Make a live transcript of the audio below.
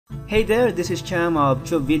Hey there, this is Cham of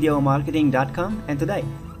TubeVideoMarketing.com, and today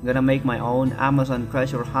I'm gonna make my own Amazon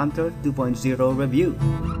Treasure Hunter 2.0 review.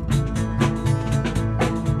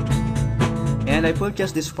 And I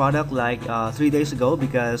purchased this product like 3 days ago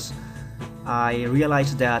because I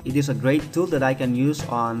realized that it is a great tool that I can use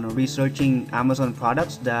on researching Amazon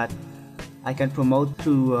products that I can promote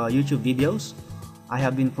through YouTube videos. I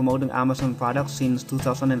have been promoting Amazon products since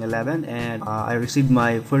 2011, and I received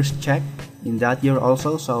my first check in that year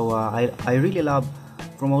also, so I really love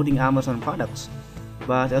promoting Amazon products.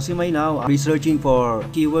 But as you may know, researching for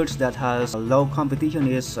keywords that has low competition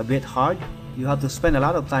is a bit hard. You have to spend a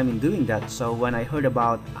lot of time in doing that. So when I heard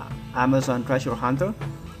about Amazon Treasure Hunter,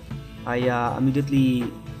 I immediately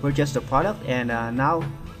purchased the product, and now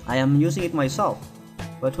I am using it myself.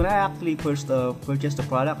 But when I actually first purchased the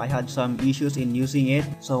product, I had some issues in using it,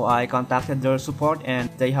 so I contacted their support, and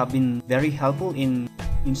they have been very helpful in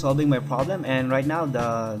solving my problem. And right now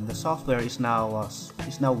the software is now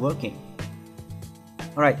working.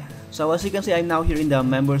 Alright, so as you can see, I'm now here in the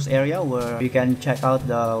members area where you can check out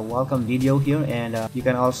the welcome video here, and you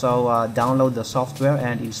can also download the software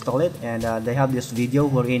and install it, and they have this video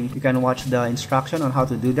wherein you can watch the instruction on how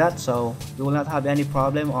to do that. So you will not have any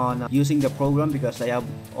problem on using the program because they have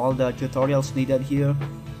all the tutorials needed here,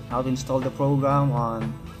 how to install the program,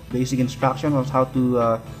 on basic instruction on how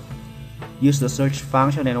to use the search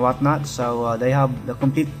function and whatnot. So they have the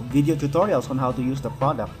complete video tutorials on how to use the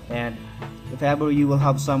product, and if ever you will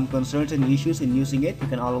have some concerns and issues in using it, you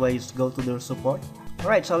can always go to their support.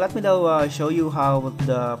 Alright, so let me now show you how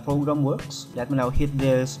the program works. Let me now hit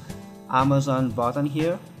this Amazon button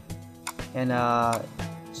here, and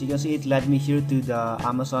so you can see it led me here to the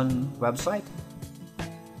Amazon website.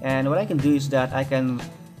 And what I can do is that I can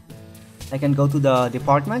go to the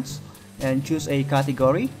departments and choose a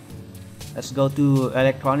category. Let's go to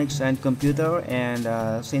electronics and computer, and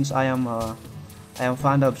since I am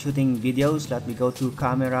fond of shooting videos, let me go to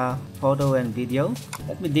camera, photo and video.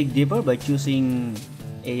 Let me dig deeper by choosing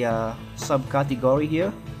a subcategory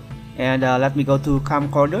here, and let me go to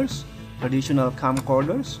camcorders, traditional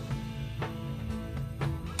camcorders.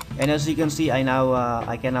 And as you can see, I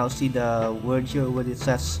can now see the word here where it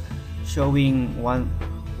says showing 1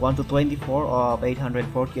 to 24 of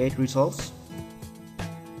 848 results,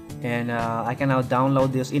 and I can now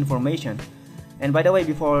download this information. And by the way,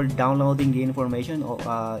 before downloading the information,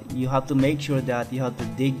 you have to make sure that you have to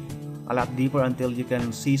dig a lot deeper until you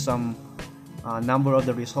can see some number of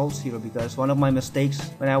the results here, because one of my mistakes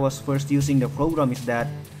when I was first using the program is that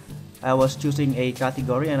I was choosing a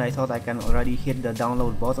category and I thought I can already hit the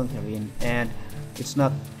download button here, and it's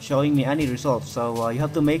not showing me any results. So you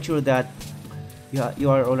have to make sure that you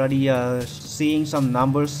are already seeing some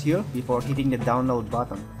numbers here before hitting the download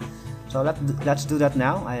button. So let's do that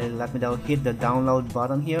now. Let me now hit the download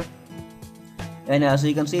button here, and as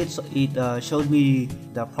you can see, it showed me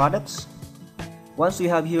the products. Once you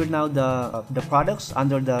have here now the products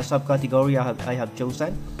under the subcategory I have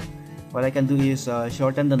chosen, what I can do is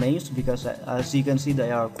shorten the names, because as you can see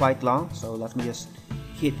they are quite long. So let me just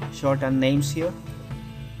hit shorten names here.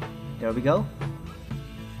 There we go.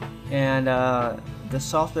 And the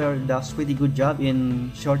software does pretty good job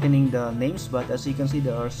in shortening the names, but as you can see,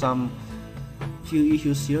 there are some few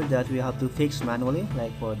issues here that we have to fix manually.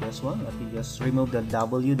 Like for this one, let me just remove the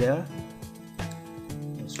W there,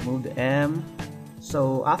 just remove the M.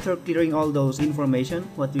 So after clearing all those information,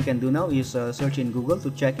 what we can do now is search in Google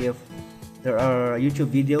to check if there are YouTube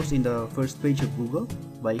videos in the first page of Google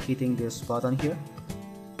by hitting this button here,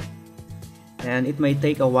 and it may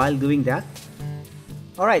take a while doing that.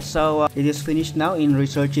 Alright, so it is finished now in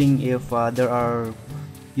researching if there are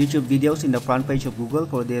YouTube videos in the front page of Google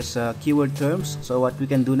for these keyword terms. So what we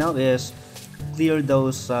can do now is clear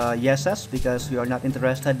those yeses, because we are not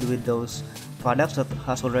interested with those products that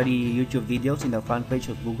has already YouTube videos in the front page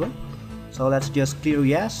of Google. So let's just clear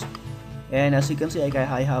yes. And as you can see,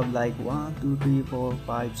 I have like 1, 2, 3, 4,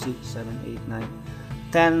 5, 6, 7, 8, 9,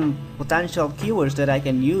 10 potential keywords that I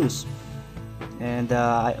can use. And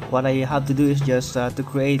what I have to do is just to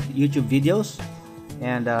create YouTube videos,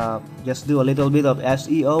 and just do a little bit of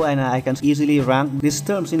SEO, and I can easily rank these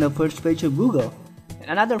terms in the first page of Google.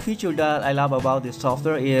 Another feature that I love about this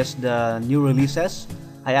software is the new releases.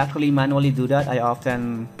 I actually manually do that. I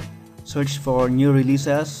often search for new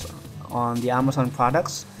releases on the Amazon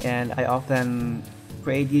products, and I often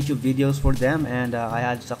create YouTube videos for them, and I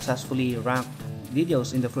had successfully ranked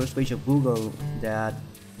videos in the first page of Google that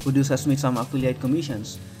produces me some affiliate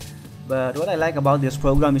commissions. But what I like about this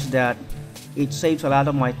program is that it saves a lot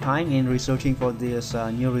of my time in researching for these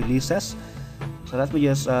new releases. So let me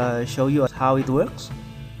just show you how it works.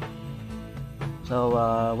 So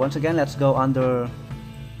once again, let's go under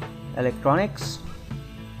electronics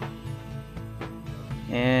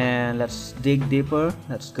and let's dig deeper.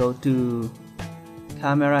 Let's go to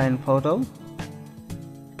camera and photo,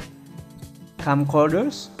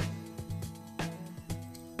 camcorders,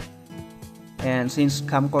 and since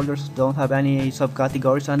camcorders don't have any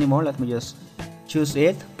subcategories anymore, let me just choose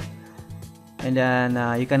it, and then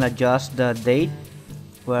you can adjust the date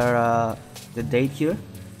where the date here,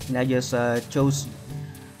 and I just chose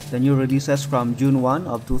the new releases from June 1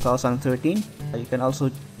 of 2013. You can also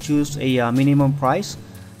choose a minimum price.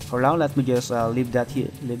 For now, let me just leave that here,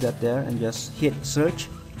 leave that there, and just hit search.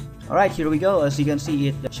 Alright, here we go. As you can see,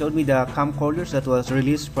 it showed me the camcorders that was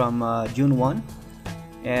released from June 1,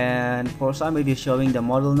 and for some it is showing the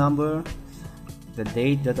model number, the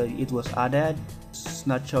date that it was added. It's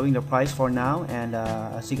not showing the price for now, and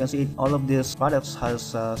as you can see, all of these products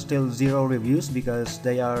has still 0 reviews because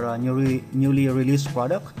they are newly released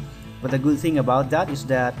product. But the good thing about that is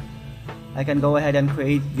that I can go ahead and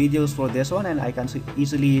create videos for this one, and I can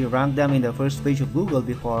easily rank them in the first page of Google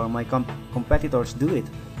before my competitors do it.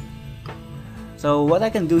 So what I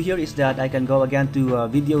can do here is that I can go again to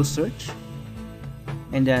video search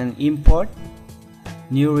and then import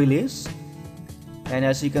new release, and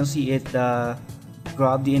as you can see, it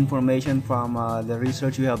grab the information from the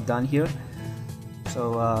research we have done here.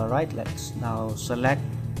 So right, let's now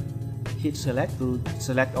hit select to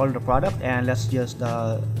select all the product, and let's just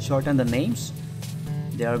shorten the names.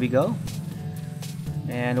 There we go.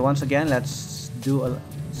 And once again, let's do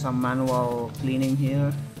some manual cleaning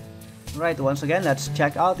here. Right, once again, let's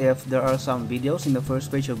check out if there are some videos in the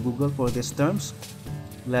first page of Google for these terms.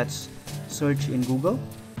 Let's search in Google.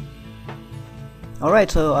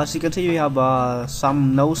 Alright, so as you can see, we have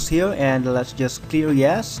some no's here, and let's just clear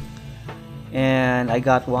yes. And I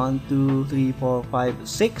got 1, 2, 3, 4, 5,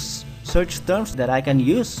 6 search terms that I can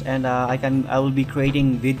use, and I will be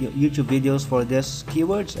creating YouTube videos for these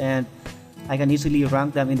keywords, and I can easily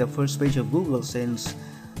rank them in the first page of Google since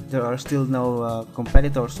there are still no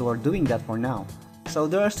competitors who are doing that for now. So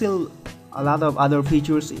there are still a lot of other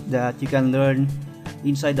features that you can learn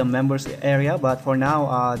inside the members area, but for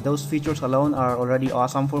now those features alone are already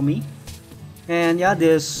awesome for me. And yeah,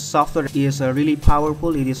 this software is really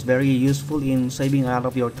powerful. It is very useful in saving a lot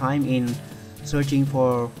of your time in searching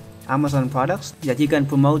for Amazon products that you can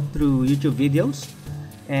promote through YouTube videos,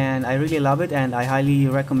 and I really love it and I highly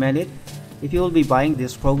recommend it. If you will be buying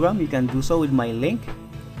this program, you can do so with my link,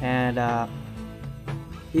 and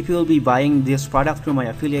if you will be buying this product through my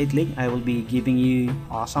affiliate link, I will be giving you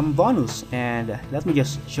some bonus, and let me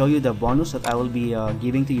just show you the bonus that I will be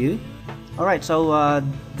giving to you. Alright, so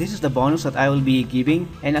this is the bonus that I will be giving,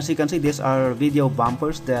 and as you can see, these are video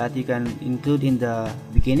bumpers that you can include in the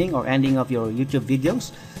beginning or ending of your YouTube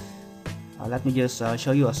videos. Let me just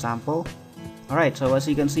show you a sample. Alright, so as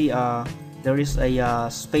you can see, there is a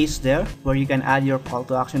space there where you can add your call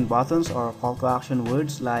to action buttons or call to action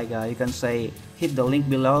words, like you can say hit the link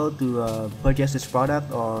below to purchase this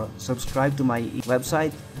product, or subscribe to my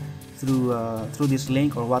website through this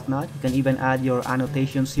link or whatnot. You can even add your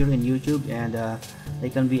annotations here in YouTube, and they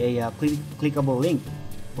can be a clickable link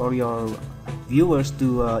for your viewers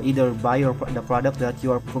to either buy the product that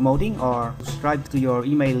you are promoting or subscribe to your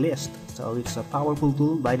email list. So it's a powerful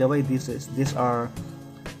tool. By the way, these are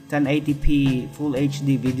 1080p full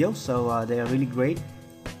HD videos, so they are really great.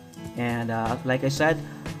 And like I said,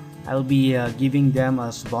 I'll be giving them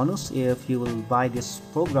as bonus if you will buy this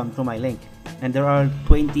program through my link. And there are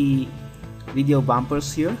 20 video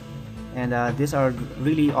bumpers here, and these are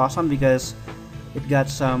really awesome because it got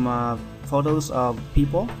some photos of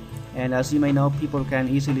people, and as you may know, people can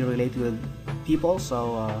easily relate with people,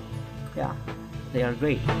 so yeah, they are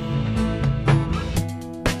great.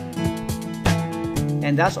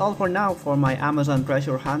 And that's all for now for my Amazon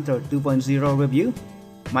Treasure Hunter 2.0 review.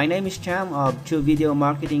 My name is Cham of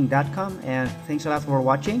TrueVideoMarketing.com, and thanks a lot for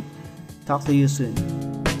watching. Talk to you soon.